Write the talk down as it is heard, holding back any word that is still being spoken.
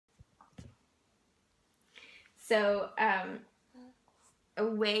So a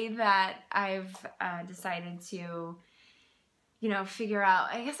way that I've decided to, figure out,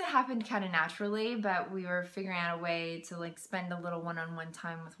 I guess it happened kind of naturally, but we were figuring out a way to like spend a little one-on-one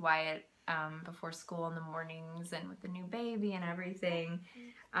time with Wyatt before school in the mornings and with the new baby and everything.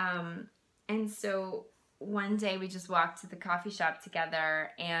 And so one day we just walked to the coffee shop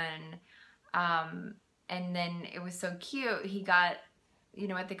together, and then it was so cute. He got,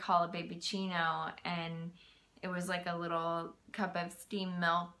 what they call a baby chino, and it was like a little cup of steamed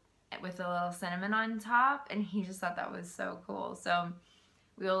milk with a little cinnamon on top, and he just thought that was so cool. So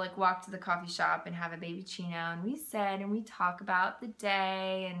we'll like walk to the coffee shop and have a baby chino, and we sit and we talk about the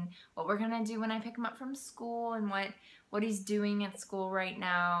day and what we're gonna do when I pick him up from school and what he's doing at school right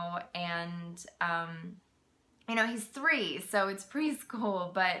now. And he's 3, so it's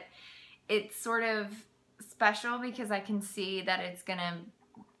preschool, but it's sort of special because I can see that it's gonna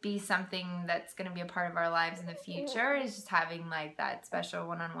be something that's going to be a part of our lives in the future, is just having like that special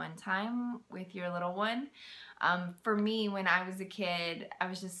one-on-one time with your little one. For me, when I was a kid, I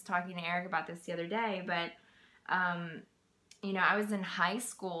was just talking to Eric about this the other day, but I was in high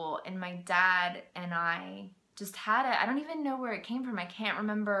school, and my dad and I just had I don't even know where it came from. I can't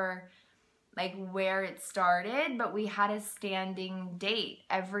remember like where it started, but we had a standing date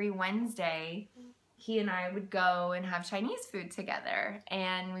every Wednesday. He and I would go and have Chinese food together,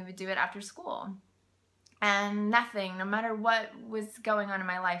 and we would do it after school. And nothing, no matter what was going on in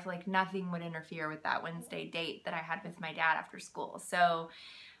my life, like nothing would interfere with that Wednesday date that I had with my dad after school. So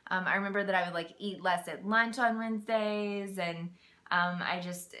I remember that I would like eat less at lunch on Wednesdays, and I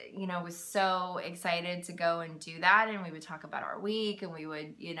just, was so excited to go and do that. And we would talk about our week, and we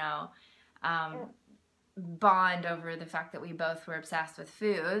would, bond over the fact that we both were obsessed with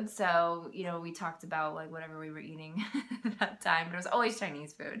food. So, we talked about like whatever we were eating at that time, but it was always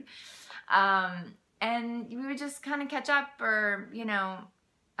Chinese food. And we would just kind of catch up, or,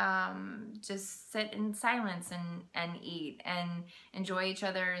 just sit in silence and eat and enjoy each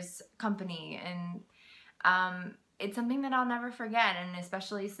other's company. And it's something that I'll never forget. And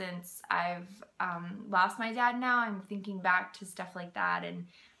especially since I've lost my dad now, I'm thinking back to stuff like that, and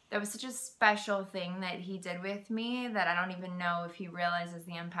that was such a special thing that he did with me that I don't even know if he realizes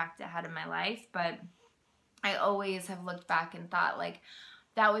the impact it had in my life. But I always have looked back and thought like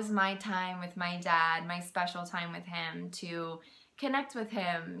that was my time with my dad, my special time with him, to connect with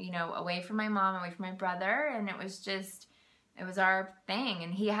him, away from my mom, away from my brother. And it was our thing.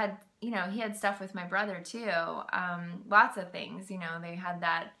 And he had stuff with my brother too. Lots of things, they had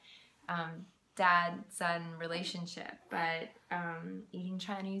that dad-son relationship, but eating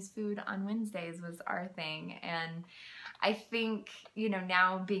Chinese food on Wednesdays was our thing. And I think,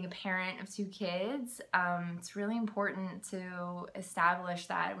 now being a parent of 2 kids, it's really important to establish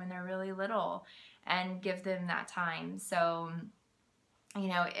that when they're really little and give them that time. So,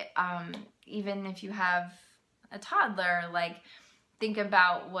 even if you have a toddler, like, think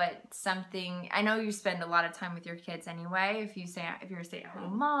about I know you spend a lot of time with your kids anyway, if you're a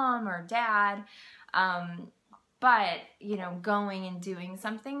stay-at-home mom or dad, but, going and doing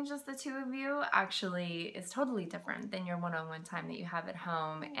something, just the 2 of you, actually is totally different than your one-on-one time that you have at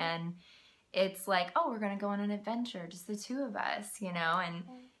home. And it's like, oh, we're going to go on an adventure, just the 2 of us, and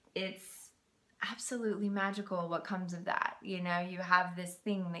it's absolutely magical what comes of that. You have this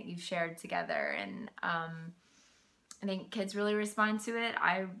thing that you've shared together, and I think kids really respond to it.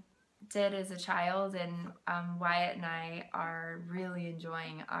 I did as a child, and Wyatt and I are really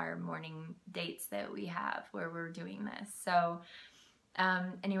enjoying our morning dates that we have where we're doing this. So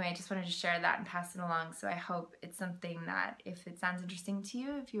anyway, I just wanted to share that and pass it along. So I hope it's something that, if it sounds interesting to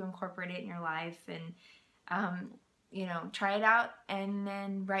you, if you incorporate it in your life and try it out, and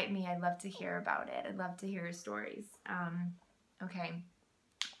then write me. I'd love to hear about it. I'd love to hear your stories. Okay,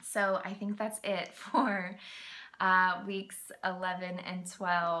 so I think that's it for weeks 11 and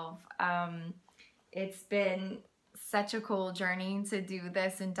 12. It's been such a cool journey to do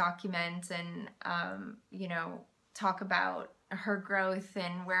this and document and, talk about her growth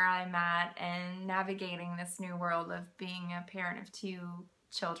and where I'm at and navigating this new world of being a parent of 2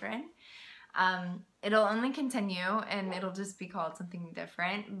 children. It'll only continue, and it'll just be called something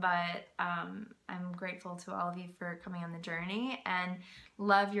different, but I'm grateful to all of you for coming on the journey, and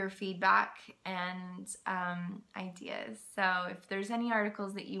love your feedback and ideas. So if there's any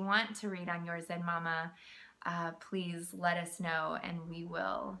articles that you want to read on Your Zen Mama, please let us know, and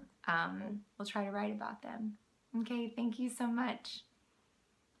we'll try to write about them. Okay, thank you so much.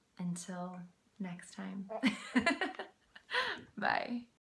 Until next time. Bye.